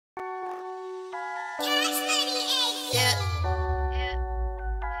Yeah.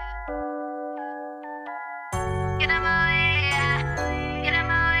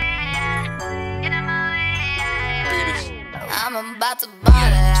 I'm about to ball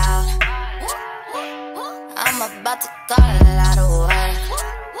it out. I'm about to call it out of work.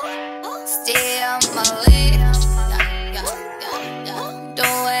 Still on my way. Do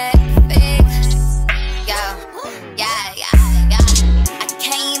it big. Yeah. I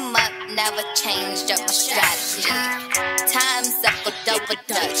came up, never changed up my strategy. Time's up for double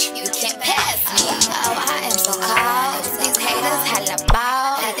dutch. You can't pass me. Oh, I am so cold. These haters hella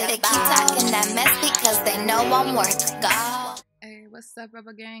ball. They keep talking that mess because they know I'm worth gold. Hey, what's up,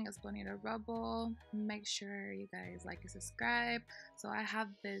 Rebel Gang? It's Bonita Rebel. Make sure you guys like and subscribe. So I have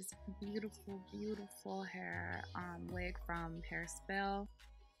this beautiful hair wig from Hairspells.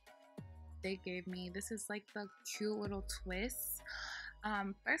 They gave me, this is like the cute little twist.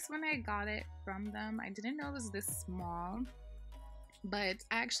 First when I got it from them, I didn't know it was this small, but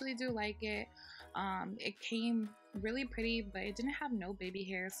I actually do like it. It came really pretty, but it didn't have no baby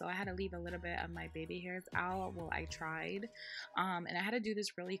hair, so I had to leave a little bit of my baby hairs out. Well, I tried, and I had to do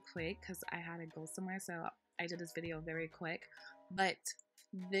this really quick because I had to go somewhere, so I did this video very quick. But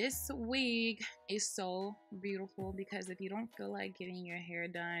this wig is so beautiful because if you don't feel like getting your hair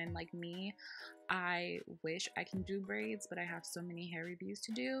done like me, I wish I can do braids, but I have so many hair reviews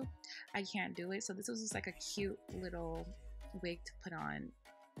to do, I can't do it. So this was just like a cute little wig to put on,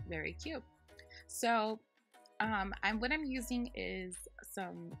 very cute. So what I'm using is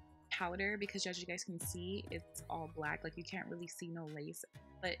some powder because as you guys can see, it's all black, like you can't really see no lace,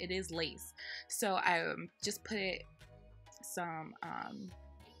 but it is lace. So I just put it some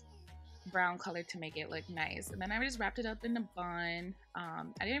brown color to make it look nice, and then I just wrapped it up in a bun. I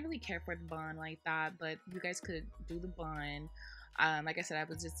didn't really care for the bun like that, but you guys could do the bun. Like I said, I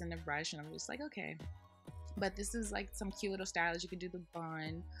was just in a rush and I'm just like, okay, but this is like some cute little styles. You could do the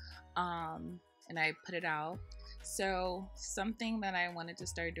bun, and I put it out. So something that I wanted to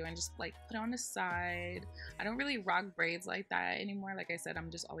start doing, just like put on the side. I don't really rock braids like that anymore. Like I said,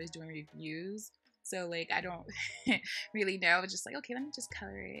 I'm just always doing reviews, so like I don't really know. Just like, okay, let me just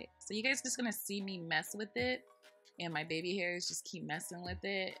color it. So you guys just gonna see me mess with it, and my baby hairs just keep messing with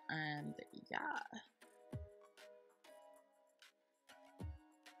it, and yeah.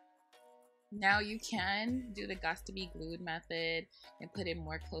 Now you can do the got to be glued method and put it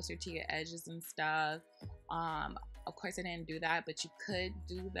more closer to your edges and stuff. Of course I didn't do that, but you could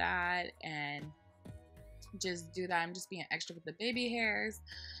do that and just do that. I'm just being extra with the baby hairs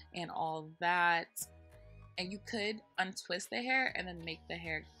and all that. And you could untwist the hair and then make the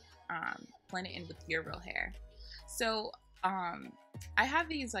hair blend it in with your real hair. So I have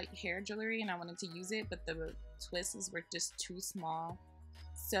these like hair jewelry and I wanted to use it, but the twists were just too small.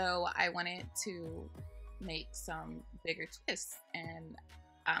 So I wanted to make some bigger twists, and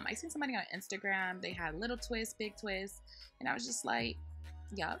I seen somebody on Instagram, they had little twists, big twists, and I was just like,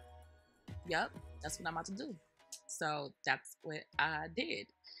 yup, that's what I'm about to do. So that's what I did.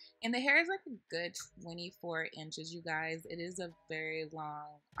 And the hair is like a good 24 inches, you guys. It is a very long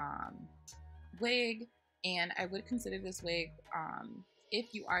wig, and I would consider this wig,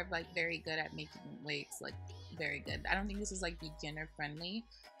 if you are like very good at making wigs, like very good. I don't think this is like beginner friendly,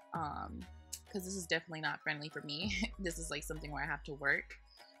 because this is definitely not friendly for me. This is like something where I have to work,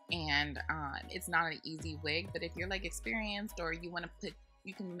 and it's not an easy wig. But if you're like experienced, or you want to put,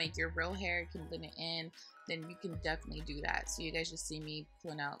 you can make your real hair, you can blend it in, then you can definitely do that. So you guys just see me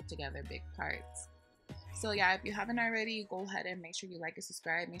pulling out together big parts. So yeah, if you haven't already, go ahead and make sure you like and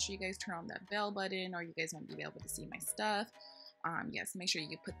subscribe. Make sure you guys turn on that bell button, or you guys won't be able to see my stuff. Yes, make sure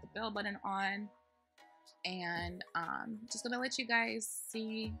you put the bell button on, and just gonna let you guys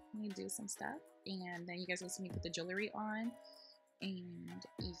see me do some stuff, and then you guys will see me put the jewelry on. And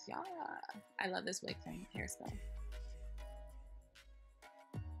yeah, I love this wig from Hairspells.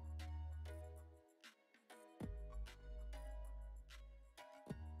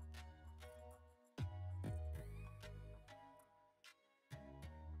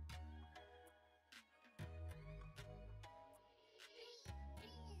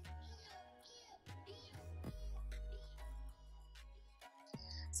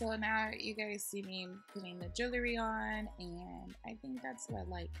 So now you guys see me putting the jewelry on, and I think that's what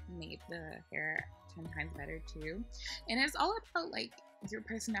like made the hair 10 times better too. And it's all about like your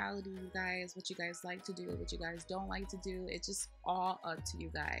personality, you guys, what you guys like to do, what you guys don't like to do. It's just all up to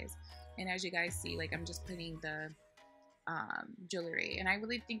you guys. And as you guys see, like I'm just putting the jewelry, and I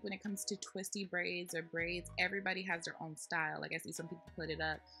really think when it comes to twisty braids or braids, everybody has their own style. Like I see some people put it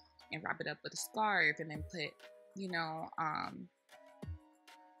up and wrap it up with a scarf and then put, you know,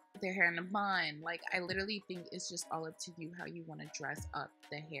 their hair in a bun. Like, I literally think it's just all up to you how you want to dress up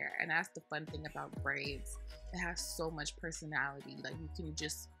the hair. And that's the fun thing about braids. It has so much personality. Like, you can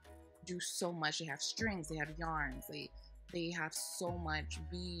just do so much. They have strings, they have yarns, they have so much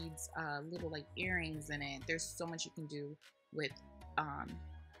beads, little like earrings in it. There's so much you can do with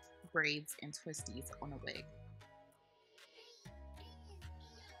braids and twisties on a wig.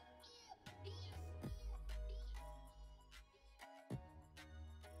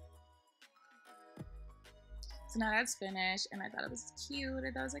 So now that's finished, and I thought it was cute.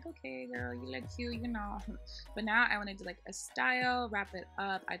 I thought I was like, okay, girl, you look cute, you know. But now I want to do like a style, wrap it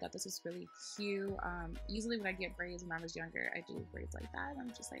up. I thought this was really cute. Usually when I get braids when I was younger, I do braids like that. I'm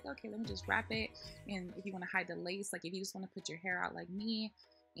just like, okay, let me just wrap it. And if you want to hide the lace, like if you just want to put your hair out like me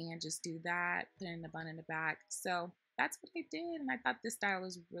and just do that, put it in the bun in the back. So that's what I did, and I thought this style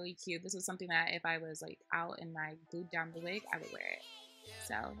was really cute. This was something that if I was like out and I glued down the wig, I would wear it.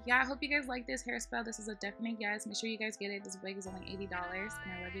 So yeah, I hope you guys like this hairspell. This is a definite yes. Make sure you guys get it. This wig is only $80, and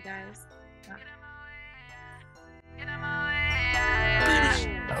I love you guys.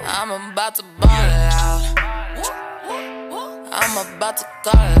 I'm about to ball it out. I'm about to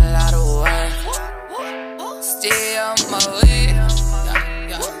call it out of work. Stay on my way.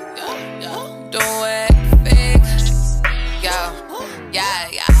 Doing big. Yeah.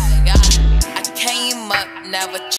 I came up, never